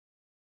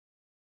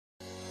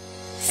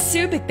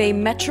Subic Bay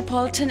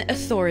Metropolitan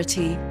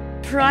Authority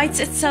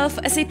prides itself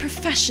as a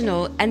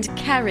professional and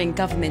caring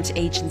government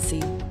agency.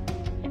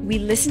 We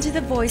listen to the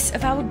voice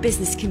of our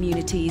business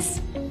communities.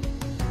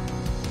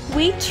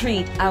 We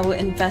treat our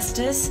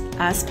investors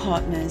as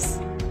partners.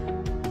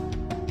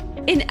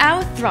 In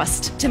our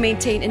thrust to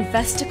maintain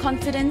investor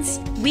confidence,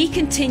 we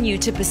continue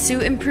to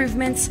pursue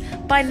improvements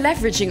by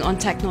leveraging on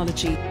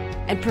technology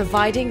and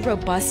providing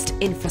robust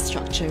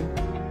infrastructure.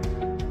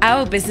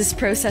 Our business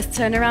process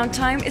turnaround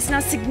time is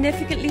now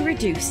significantly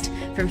reduced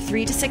from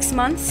 3 to 6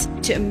 months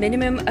to a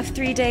minimum of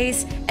 3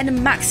 days and a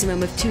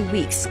maximum of 2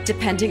 weeks,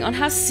 depending on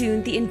how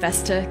soon the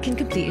investor can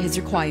complete his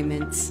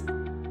requirements.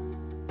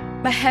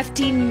 A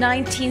hefty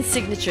 19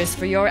 signatures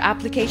for your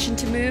application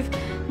to move.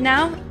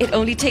 Now it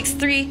only takes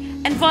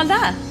 3 and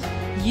voila!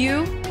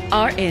 You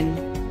are in.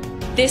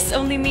 This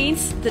only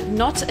means that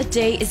not a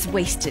day is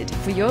wasted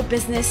for your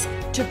business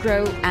to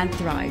grow and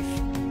thrive.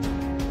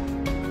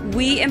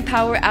 We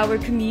empower our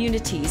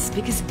communities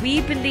because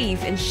we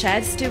believe in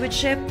shared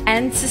stewardship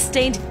and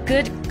sustained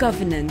good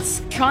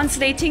governance,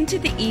 translating to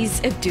the ease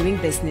of doing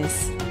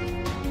business.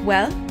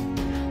 Well,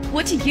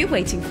 what are you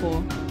waiting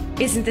for?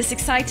 Isn't this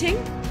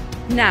exciting?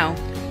 Now,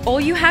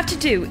 all you have to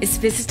do is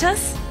visit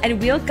us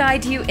and we'll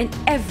guide you in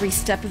every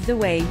step of the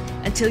way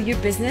until your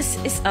business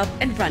is up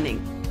and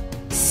running.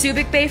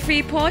 Subic Bay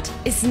Freeport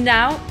is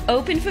now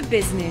open for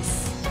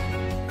business.